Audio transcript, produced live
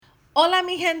Hola,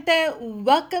 mi gente.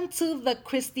 Welcome to the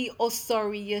Christy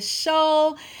Osorio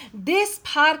Show. This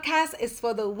podcast is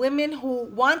for the women who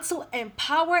want to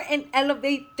empower and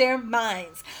elevate their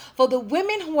minds, for the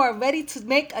women who are ready to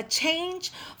make a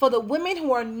change, for the women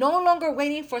who are no longer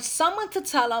waiting for someone to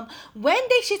tell them when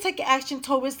they should take action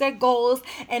towards their goals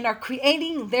and are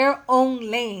creating their own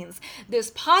lanes.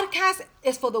 This podcast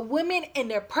is for the women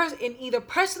in in either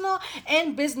personal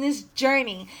and business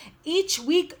journey. Each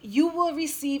week you will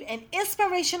receive an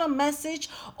inspirational message,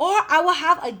 or I will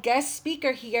have a guest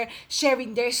speaker here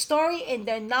sharing their story and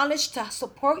their knowledge to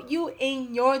support you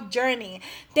in your journey.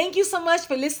 Thank you so much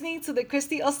for listening to the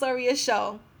Christy Osorio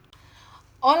Show.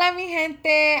 Hola, mi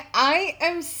gente. I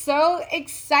am so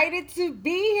excited to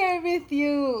be here with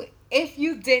you. If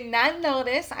you did not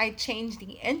notice, I changed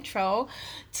the intro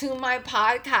to my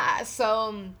podcast.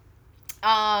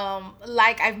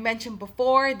 Like I've mentioned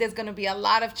before, there's going to be a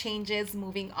lot of changes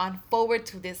moving on forward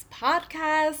to this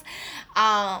podcast.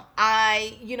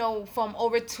 From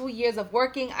over 2 years of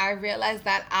working, I realized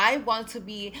that I want to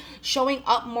be showing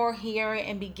up more here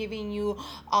and be giving you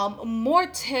more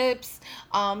tips,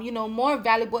 more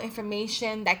valuable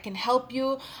information that can help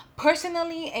you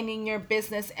personally and in your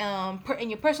business, in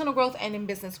your personal growth and in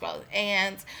business growth.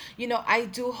 And I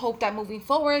do hope that moving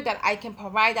forward that I can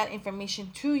provide that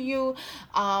information to you.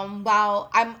 While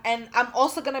I'm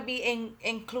also gonna be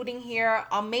including here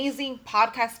amazing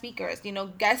podcast speakers,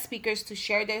 guest speakers to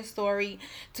share their story,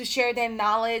 to share their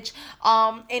knowledge,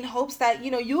 in hopes that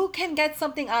you can get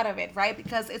something out of it, right?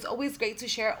 Because it's always great to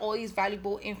share all these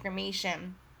valuable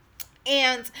information.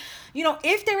 And,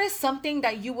 if there is something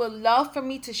that you would love for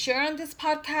me to share on this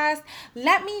podcast,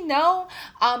 let me know,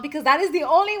 because that is the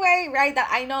only way, right, that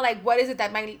I know, like, what is it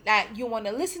that you want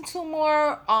to listen to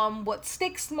more, what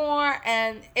sticks more,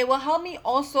 and it will help me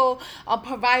also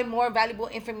provide more valuable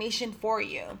information for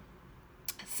you.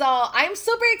 So I'm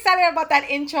super excited about that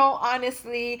intro,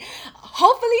 honestly.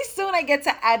 Hopefully soon I get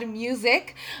to add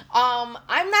music.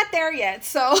 I'm not there yet.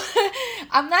 So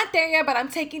I'm not there yet, but I'm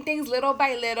taking things little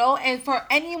by little. And for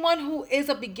anyone who is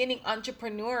a beginning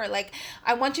entrepreneur, like,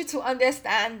 I want you to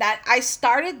understand that I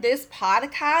started this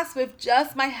podcast with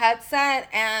just my headset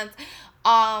and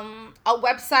a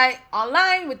website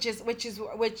online, which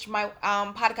my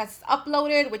podcast is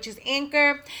uploaded, which is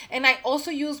Anchor. And I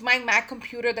also use my Mac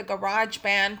computer, the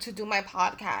GarageBand, to do my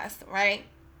podcast, right?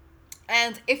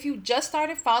 And if you just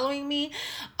started following me,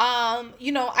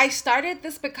 I started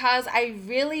this because I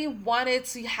really wanted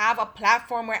to have a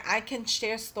platform where I can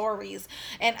share stories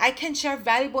and I can share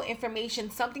valuable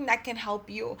information, something that can help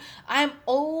you. I'm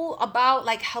all about,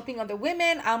 like, helping other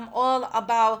women. I'm all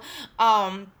about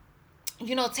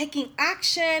taking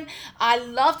action. I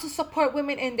love to support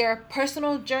women in their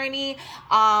personal journey,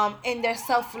 in their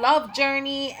self-love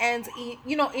journey, and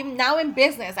even now in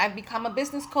business, I've become a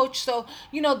business coach. So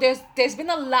there's been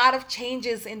a lot of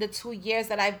changes in the 2 years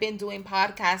that I've been doing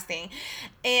podcasting.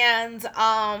 And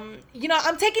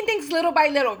I'm taking things little by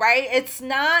little, right? It's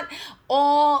not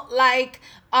all like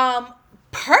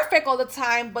perfect all the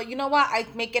time, but you know what, I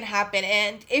make it happen.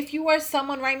 And if you are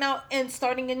someone right now and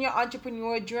starting in your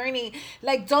entrepreneur journey,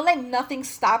 like, don't let nothing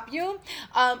stop you.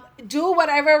 Do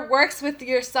whatever works with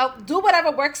yourself, do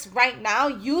whatever works right now,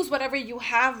 use whatever you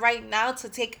have right now to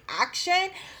take action.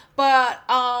 But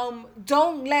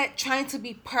don't let trying to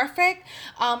be perfect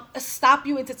stop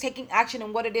you into taking action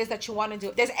on what it is that you want to do.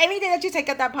 If there's anything that you take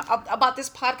about this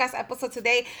podcast episode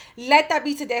today, let that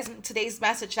be today's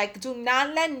message. Like, don't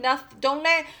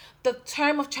let the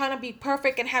term of trying to be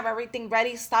perfect and have everything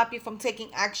ready stop you from taking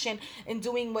action and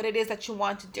doing what it is that you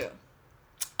want to do.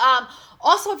 Um,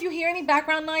 Also, if you hear any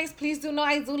background noise, please do know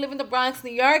I do live in the Bronx,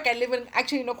 New York. I live in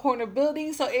a corner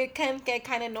building, so it can get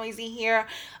kind of noisy here.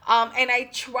 And I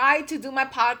try to do my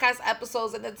podcast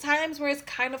episodes at the times where it's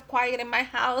kind of quiet in my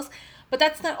house, but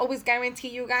that's not always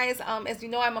guaranteed, you guys. As you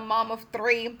know, I'm a mom of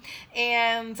three,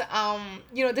 and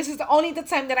this is the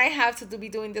time that I have to be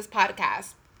doing this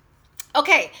podcast.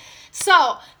 Okay,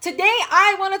 so today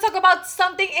I want to talk about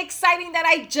something exciting that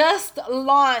I just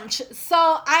launched. So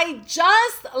I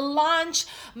just launched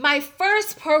my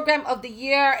first program of the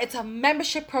year. It's a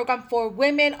membership program for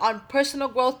women on personal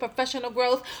growth, professional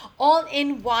growth, all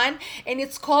in one. And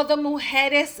it's called the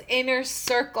Mujeres Inner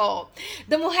Circle.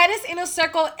 The Mujeres Inner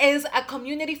Circle is a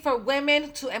community for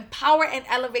women to empower and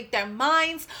elevate their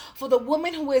minds. For the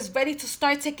woman who is ready to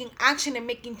start taking action and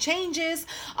making changes,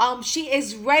 she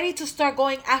is ready to start start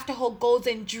going after her goals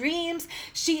and dreams.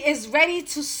 She is ready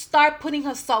to start putting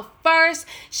herself first.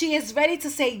 She is ready to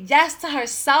say yes to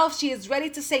herself. She is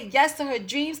ready to say yes to her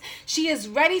dreams. She is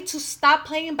ready to stop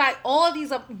playing by all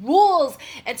these rules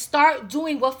and start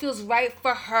doing what feels right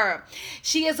for her.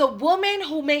 She is a woman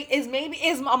who is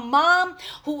a mom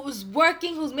who is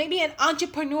working, who's maybe an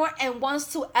entrepreneur and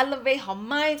wants to elevate her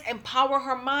mind, empower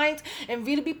her mind, and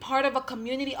really be part of a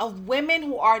community of women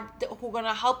who are going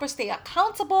to help her stay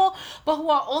accountable, but who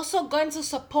are also going to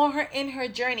support her in her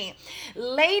journey.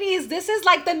 Ladies, this is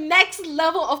like the next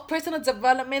level of personal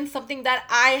development, something that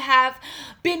I have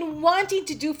been wanting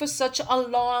to do for such a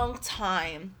long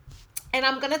time. And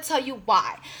I'm going to tell you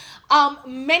why.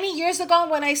 Many years ago,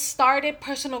 when I started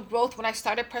personal growth, when I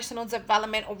started personal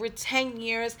development over 10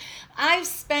 years, I've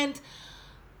spent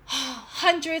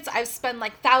hundreds, I've spent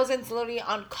like thousands literally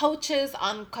on coaches,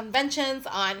 on conventions,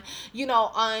 on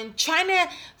on trying to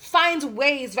find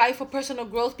ways, right, for personal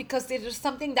growth, because there's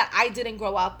something that I didn't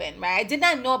grow up in, right? I did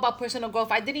not know about personal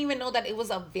growth. I didn't even know that it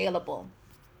was available.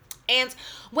 And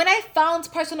when I found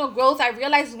personal growth, I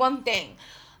realized one thing.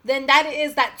 Then that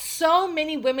is that so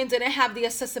many women didn't have the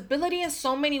accessibility, and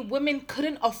so many women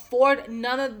couldn't afford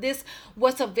none of this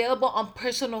what's available on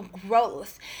personal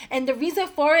growth. And the reason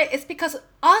for it is because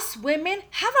us women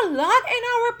have a lot in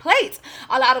our plates.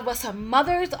 A lot of us are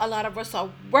mothers, a lot of us are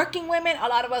working women, a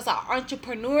lot of us are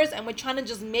entrepreneurs, and we're trying to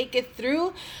just make it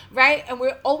through, right? And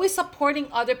we're always supporting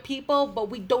other people,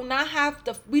 but we don't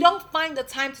find the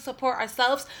time to support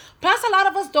ourselves. Plus, a lot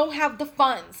of us don't have the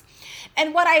funds.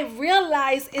 And what I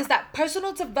realized is that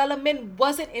personal development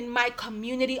wasn't in my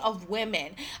community of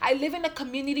women. I live in a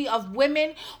community of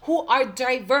women who are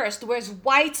diverse. There's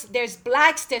whites, there's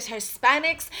blacks, there's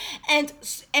Hispanics, and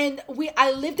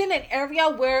I lived in an area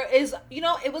where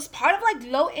it was part of like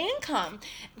low income,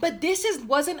 but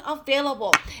wasn't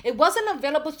available. It wasn't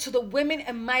available to the women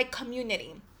in my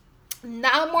community.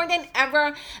 Now more than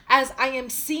ever, as I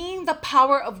am seeing the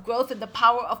power of growth and the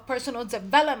power of personal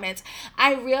development,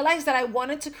 I realized that I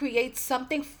wanted to create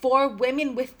something for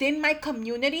women within my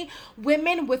community,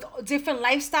 women with different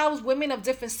lifestyles, women of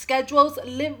different schedules,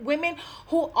 women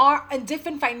who are in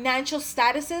different financial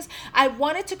statuses. I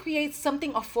wanted to create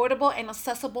something affordable and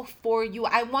accessible for you.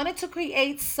 I wanted to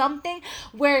create something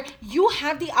where you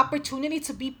have the opportunity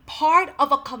to be part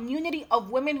of a community of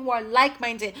women who are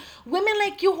like-minded, women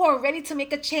like you who are ready to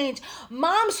make a change,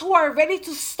 moms who are ready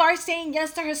to start saying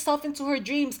yes to herself and to her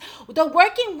dreams, the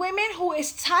working women who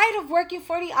is tired of working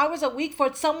 40 hours a week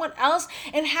for someone else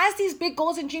and has these big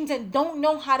goals and dreams and don't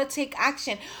know how to take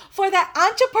action, for that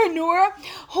entrepreneur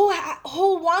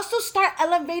who wants to start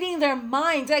elevating their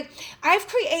mind. Like, I've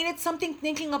created something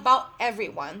thinking about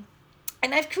everyone.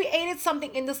 And I've created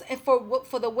something in this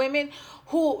for the women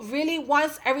who really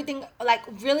wants everything, like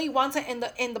really wants it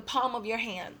in the palm of your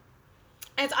hand.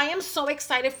 And I am so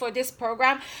excited for this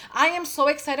program. I am so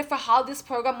excited for how this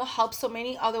program will help so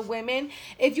many other women.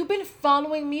 If you've been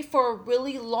following me for a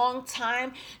really long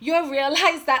time, you'll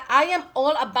realize that I am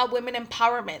all about women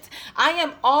empowerment. I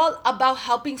am all about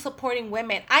helping, supporting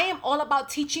women. I am all about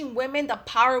teaching women the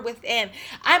power within.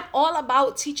 I'm all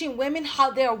about teaching women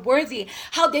how they're worthy,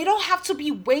 how they don't have to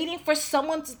be waiting for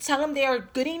someone to tell them they are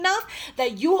good enough,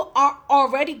 that you are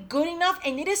already good enough,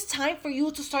 and it is time for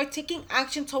you to start taking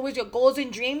action towards your goals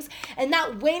and dreams and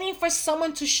not waiting for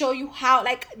someone to show you how.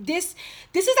 Like, this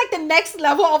is like the next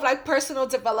level of like personal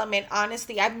development.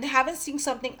 Honestly, I haven't seen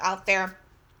something out there.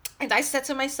 And I said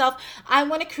to myself, I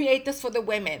want to create this for the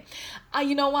women.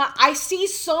 You know what? I see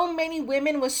so many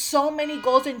women with so many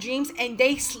goals and dreams, and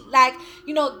they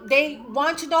they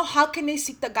want to know, how can they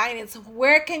seek the guidance?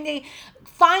 Where can they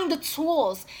find the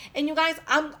tools? And you guys,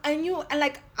 I'm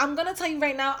gonna tell you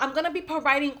right now, I'm gonna be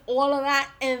providing all of that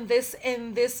in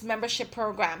this membership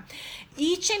program.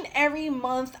 Each and every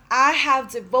month, I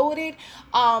have devoted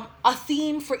a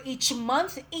theme for each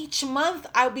month. Each month,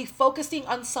 I'll be focusing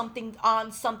on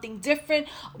something different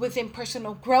within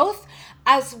personal growth,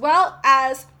 as well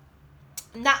as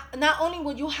not only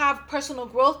will you have personal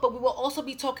growth, but we will also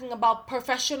be talking about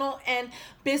professional and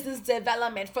business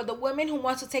development for the women who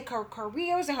want to take her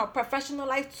careers and her professional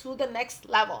life to the next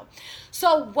level.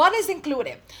 So what is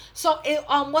included? So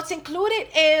what's included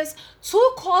is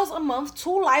 2 calls a month,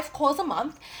 2 live calls a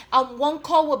month. One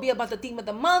call will be about the theme of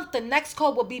the month. The next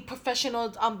call will be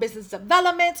professional business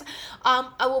development.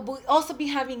 I will also be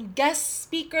having guest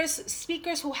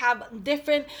speakers who have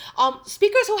different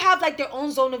speakers who have like their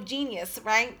own zone of genius,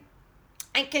 right?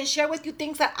 and can share with you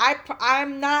things that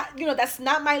I'm not, that's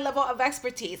not my level of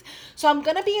expertise. So I'm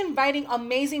going to be inviting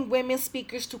amazing women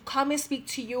speakers to come and speak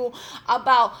to you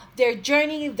about their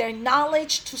journey, their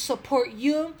knowledge to support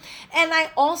you. And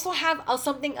I also have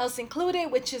something else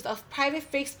included, which is a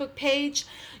private Facebook page.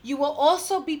 You will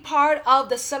also be part of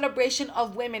the celebration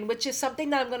of women, which is something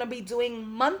that I'm going to be doing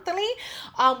monthly,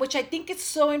 which I think it's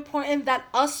so important that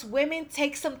us women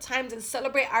take some time and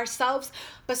celebrate ourselves,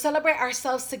 but celebrate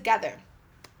ourselves together.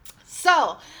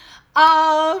 So,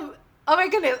 oh my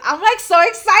goodness, I'm like so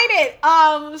excited.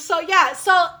 So yeah,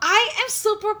 so I am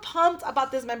super pumped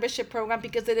about this membership program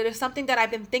because it is something that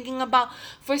I've been thinking about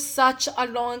for such a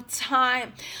long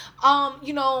time.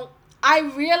 I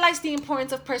realized the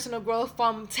importance of personal growth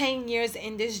from 10 years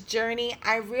in this journey.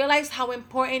 I realized how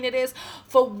important it is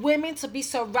for women to be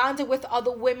surrounded with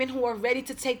other women who are ready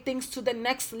to take things to the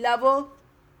next level.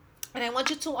 And I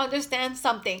want you to understand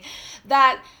something,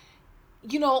 that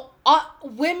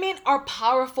women are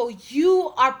powerful.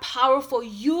 You are powerful.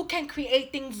 You can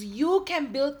create things. You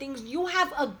can build things. You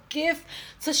have a gift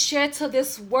to share to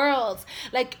this world.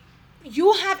 Like,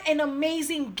 you have an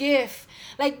amazing gift.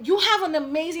 Like, you have an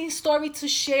amazing story to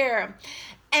share.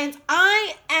 And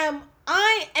I am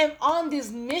on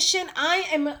this mission. I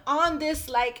am on this,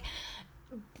 like,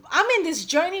 I'm in this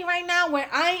journey right now where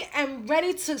I am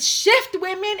ready to shift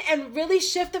women and really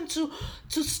shift them to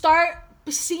start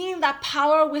seeing that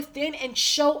power within and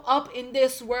show up in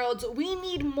this world. We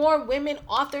need more women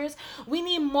authors. We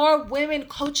need more women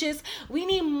coaches. We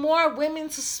need more women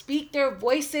to speak their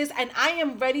voices. And I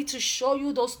am ready to show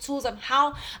you those tools and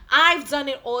how I've done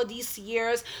it all these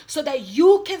years so that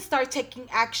you can start taking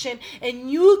action and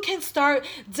you can start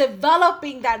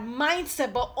developing that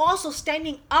mindset, but also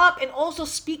standing up and also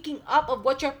speaking up of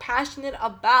what you're passionate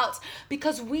about,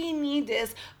 because we need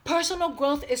this. Personal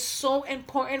growth is so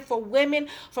important for women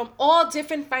from all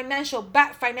different financial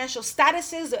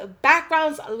statuses,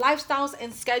 backgrounds, lifestyles,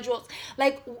 and schedules.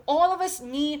 Like, all of us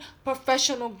need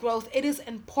professional growth. It is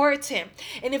important.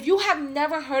 And if you have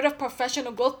never heard of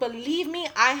professional growth, believe me,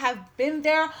 I have been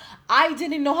there. I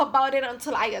didn't know about it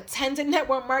until I attended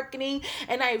network marketing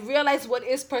and I realized what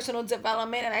is personal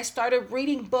development, and I started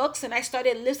reading books and I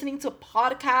started listening to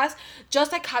podcasts,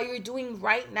 just like how you're doing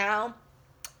right now.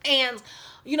 And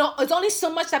it's only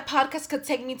so much that podcast could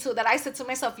take me to, that I said to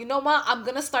myself, you know what, I'm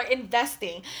gonna start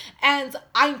investing. And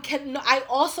I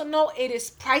also know it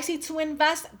is pricey to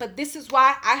invest, but this is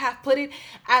why I have put it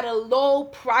at a low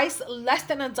price, less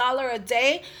than $1 a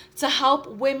day, to help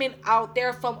women out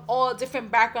there from all different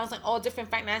backgrounds and all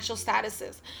different financial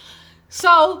statuses.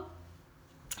 So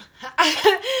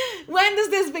when does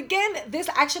this begin? This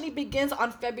actually begins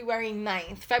on February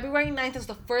 9th. February 9th is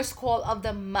the first call of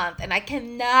the month, and I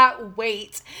cannot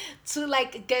wait to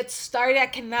get started. I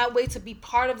cannot wait to be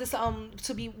part of this,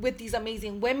 to be with these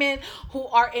amazing women who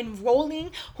are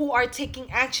enrolling, who are taking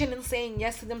action and saying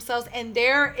yes to themselves. And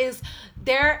there is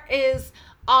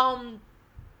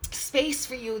space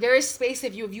for you. There is space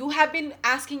if you have been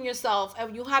asking yourself,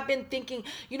 and you have been thinking,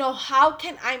 how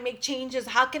can I make changes?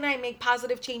 How can I make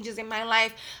positive changes in my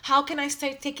life? How can I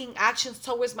start taking actions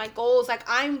towards my goals? Like,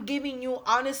 I'm giving you,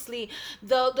 honestly,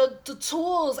 the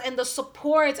tools and the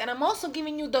support, and I'm also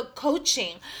giving you the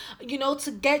coaching,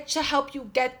 to help you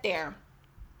get there.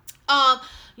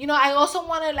 I also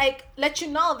want to let you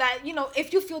know that,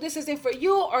 if you feel this isn't for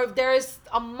you, or if there's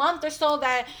a month or so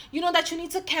that, that you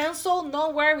need to cancel, no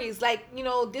worries.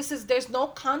 There's no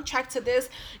contract to this.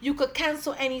 You could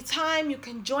cancel anytime. You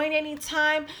can join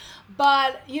anytime.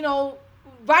 But,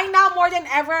 right now more than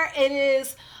ever, it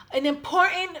is an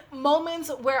important moment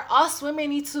where us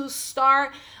women need to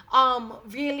start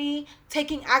really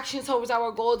taking action towards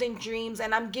our golden dreams.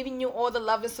 And I'm giving you all the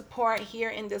love and support here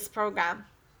in this program.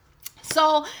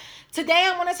 So today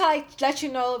I want to let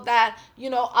you know that,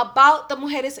 about the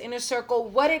Mujeres Inner Circle,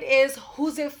 what it is,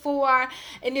 who's it for,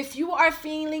 and if you are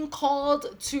feeling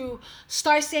called to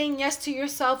start saying yes to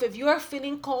yourself, if you are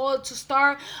feeling called to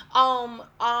start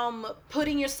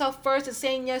putting yourself first and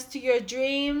saying yes to your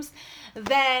dreams,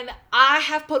 then I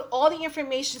have put all the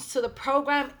information to the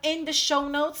program in the show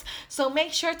notes. So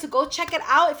make sure to go check it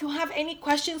out. If you have any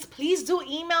questions, please do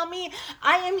email me.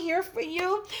 I am here for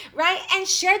you, right? And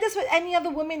share this this with any other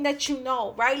women that you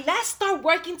know, right? Let's start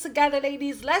working together,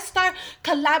 ladies. Let's start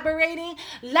collaborating.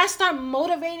 Let's start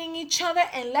motivating each other,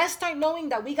 and let's start knowing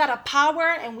that we got a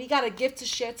power and we got a gift to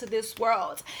share to this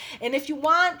world. And if you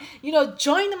want,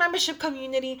 join the membership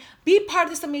community, be part of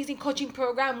this amazing coaching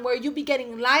program where you'll be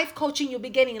getting live coaching, you'll be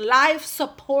getting live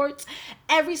support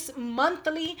every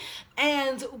monthly,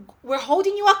 and we're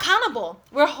holding you accountable.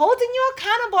 We're holding you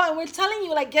accountable, and we're telling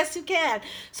you, like, yes, you can.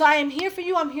 So I am here for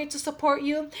you. I'm here to support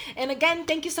you. And again,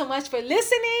 thank you so much for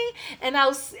listening. And I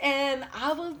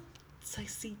will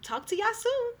talk to y'all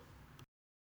soon.